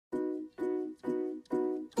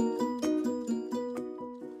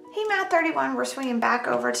31, we're swinging back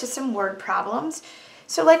over to some word problems.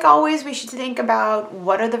 So like always, we should think about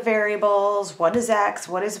what are the variables, what is x,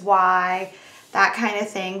 what is y, that kind of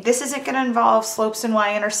thing. This isn't going to involve slopes and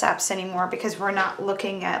y-intercepts anymore because we're not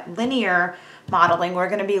looking at linear modeling. We're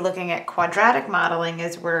going to be looking at quadratic modeling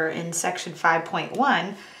as we're in section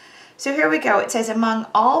 5.1. So here we go. It says, among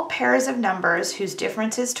all pairs of numbers whose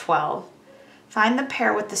difference is 12, find the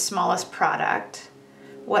pair with the smallest product.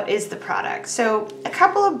 What is the product? So a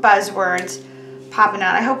couple of buzzwords popping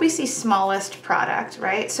out. I hope we see smallest product,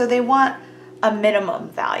 right? So they want a minimum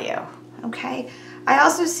value, okay? I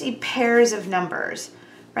also see pairs of numbers,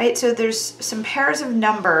 right? So there's some pairs of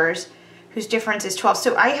numbers whose difference is 12.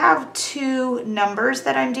 So I have two numbers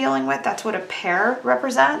that I'm dealing with. That's what a pair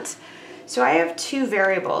represents. So I have two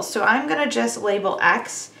variables. So I'm gonna just label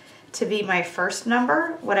x to be my first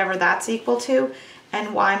number, whatever that's equal to,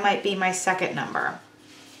 and y might be my second number.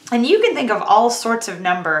 And you can think of all sorts of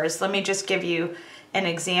numbers. Let me just give you an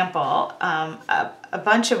example. A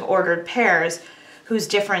bunch of ordered pairs whose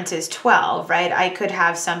difference is 12, right? I could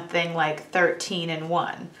have something like 13 and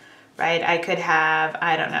 1, right? I could have,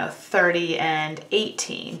 I don't know, 30 and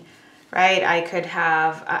 18, right? I could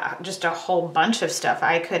have just a whole bunch of stuff.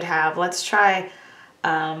 I could have, let's try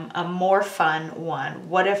a more fun one.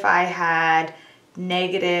 What if I had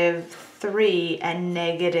 -3 and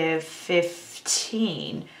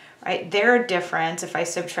 -15, right? Their difference, if I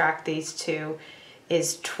subtract these two,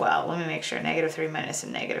 is 12. Let me make sure, -3 minus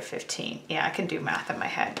and -15. Yeah, I can do math in my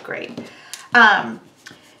head, great.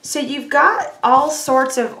 So you've got all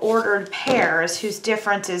sorts of ordered pairs whose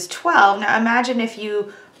difference is 12. Now imagine if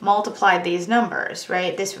you multiplied these numbers,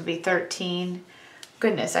 right? This would be 13.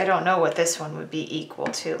 Goodness, I don't know what this one would be equal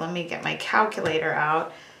to. Let me get my calculator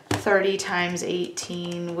out. 30 times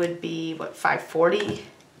 18 would be, what, 540?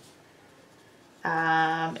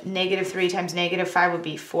 -3 times -5 would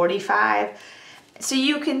be 45. So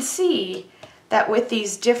you can see that with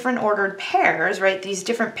these different ordered pairs, right, these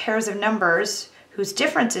different pairs of numbers whose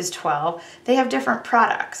difference is 12, they have different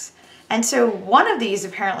products. And so one of these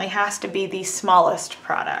apparently has to be the smallest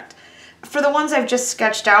product. For the ones I've just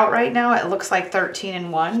sketched out right now, it looks like 13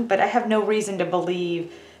 and 1, but I have no reason to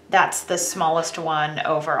believe that's the smallest one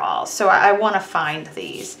overall. So I want to find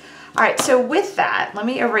these. All right, so with that, let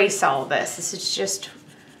me erase all of this. This is just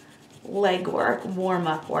leg work,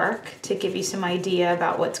 warm-up work to give you some idea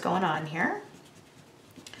about what's going on here.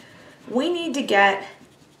 We need to get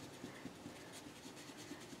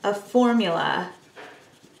a formula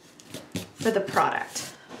for the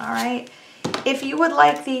product, all right? If you would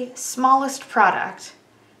like the smallest product,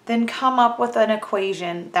 then come up with an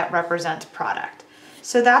equation that represents product.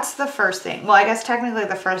 So that's the first thing. Well, I guess technically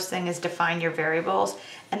the first thing is define your variables.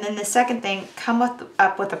 And then the second thing, come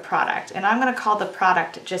up with a product. And I'm gonna call the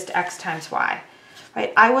product just x times y,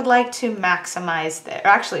 right? I would like to maximize this, or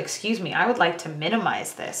actually, excuse me, I would like to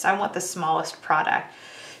minimize this. I want the smallest product.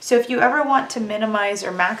 So if you ever want to minimize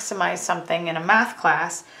or maximize something in a math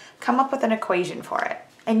class, come up with an equation for it.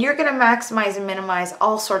 And you're gonna maximize and minimize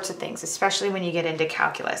all sorts of things, especially when you get into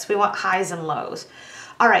calculus. We want highs and lows.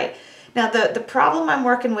 All right, now the problem I'm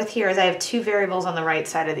working with here is I have two variables on the right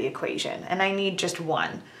side of the equation, and I need just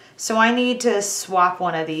one. So I need to swap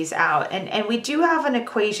one of these out. And we do have an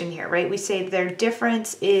equation here, right? We say their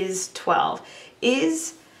difference is 12.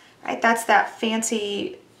 Is, right, that's that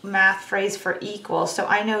fancy math phrase for equal. So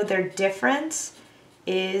I know their difference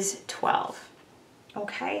is 12,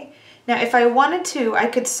 okay? Now, if I wanted to, I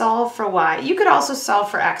could solve for y. You could also solve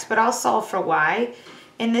for x, but I'll solve for y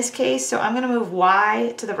in this case. So I'm going to move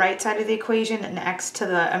y to the right side of the equation and x to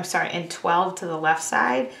the, and 12 to the left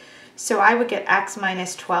side. So I would get x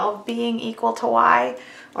minus 12 being equal to y,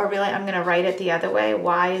 or really I'm going to write it the other way.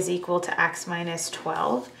 Y is equal to x minus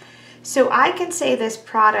 12. So I can say this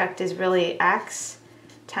product is really x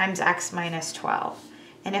times x minus 12.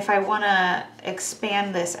 And if I want to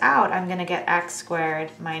expand this out, I'm going to get x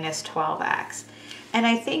squared minus 12x. And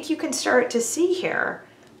I think you can start to see here,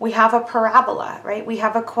 we have a parabola, right? We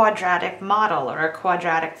have a quadratic model or a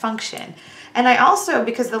quadratic function. And I also,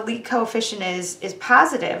 because the lead coefficient is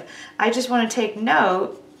positive, I just want to take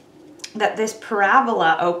note that this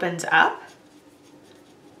parabola opens up,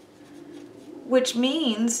 which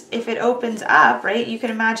means if it opens up, right, you can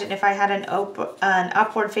imagine if I had an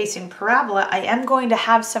upward facing parabola, I am going to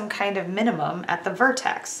have some kind of minimum at the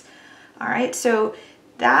vertex. All right, so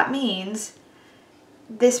that means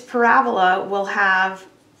this parabola will have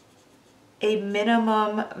a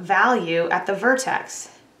minimum value at the vertex.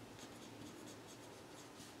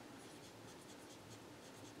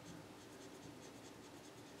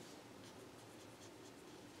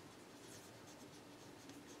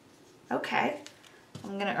 Okay,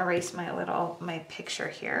 I'm gonna erase my picture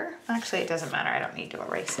here. Actually, it doesn't matter, I don't need to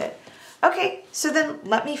erase it. Okay, so then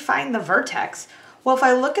let me find the vertex. Well, if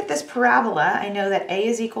I look at this parabola, I know that A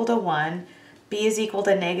is equal to 1, B is equal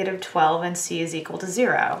to -12, and C is equal to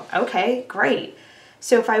 0. Okay, great.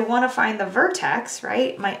 So if I want to find the vertex,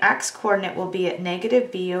 right, my x-coordinate will be at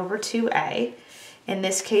 -b over 2a. In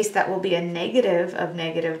this case, that will be a negative of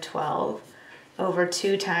 -12 over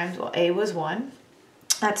 2 times, well, a was 1.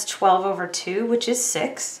 That's 12 over 2, which is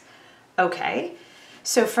 6. Okay,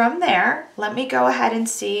 so from there, let me go ahead and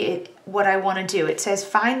see what I want to do. It says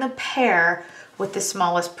find the pair with the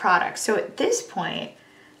smallest product. So at this point,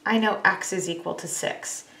 I know x is equal to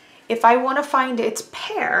 6. If I want to find its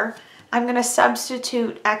pair, I'm going to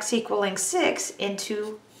substitute x equaling 6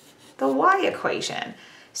 into the y equation.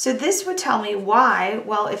 So this would tell me y,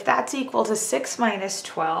 well, if that's equal to 6 minus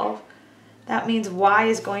 12, that means y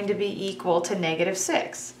is going to be equal to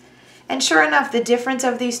 -6. And sure enough, the difference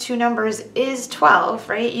of these two numbers is 12,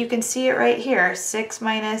 right? You can see it right here. 6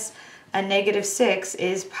 minus a -6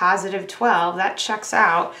 is positive 12. That checks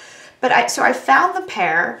out. So I found the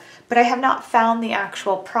pair, but I have not found the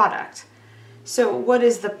actual product. So what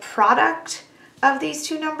is the product of these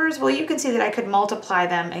two numbers? Well, you can see that I could multiply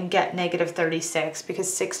them and get -36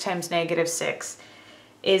 because 6 times -6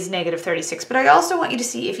 is -36. But I also want you to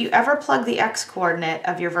see if you ever plug the x-coordinate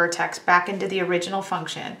of your vertex back into the original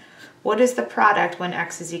function, what is the product when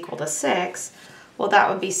x is equal to 6? Well, that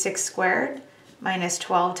would be 6 squared minus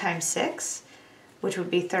 12 times 6, which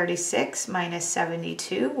would be 36 minus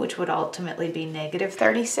 72, which would ultimately be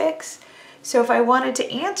 -36. So if I wanted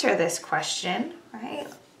to answer this question, right,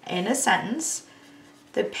 in a sentence,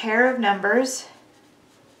 the pair of numbers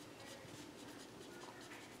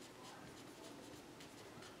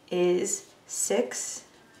is 6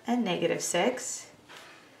 and -6.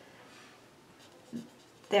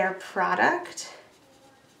 Their product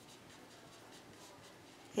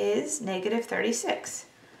is -36.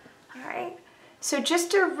 All right. So just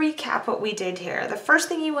to recap what we did here, the first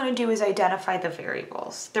thing you want to do is identify the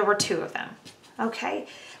variables. There were 2 of them, okay?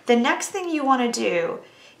 The next thing you want to do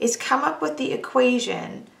is come up with the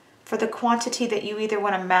equation for the quantity that you either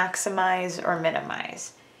want to maximize or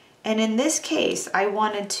minimize. And in this case, I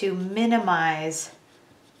wanted to minimize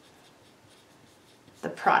the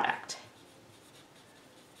product.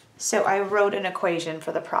 So I wrote an equation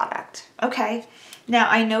for the product. Okay, now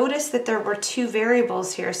I noticed that there were 2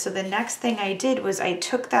 variables here, so the next thing I did was I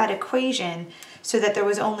took that equation so that there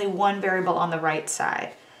was only 1 variable on the right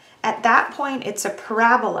side. At that point, it's a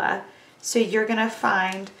parabola, so you're gonna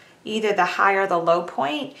find either the high or the low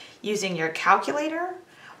point using your calculator,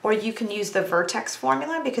 or you can use the vertex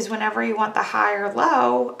formula, because whenever you want the high or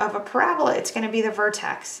low of a parabola, it's gonna be the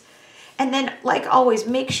vertex. And then, like always,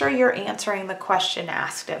 make sure you're answering the question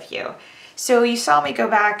asked of you. So you saw me go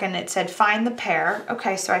back and it said find the pair.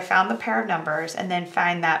 Okay, so I found the pair of numbers and then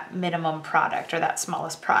find that minimum product or that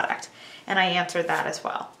smallest product. And I answered that as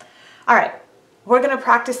well. All right, we're gonna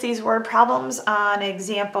practice these word problems on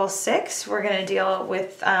example 6. We're gonna deal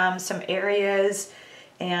with some areas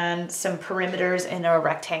and some perimeters in a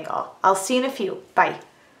rectangle. I'll see you in a few. Bye.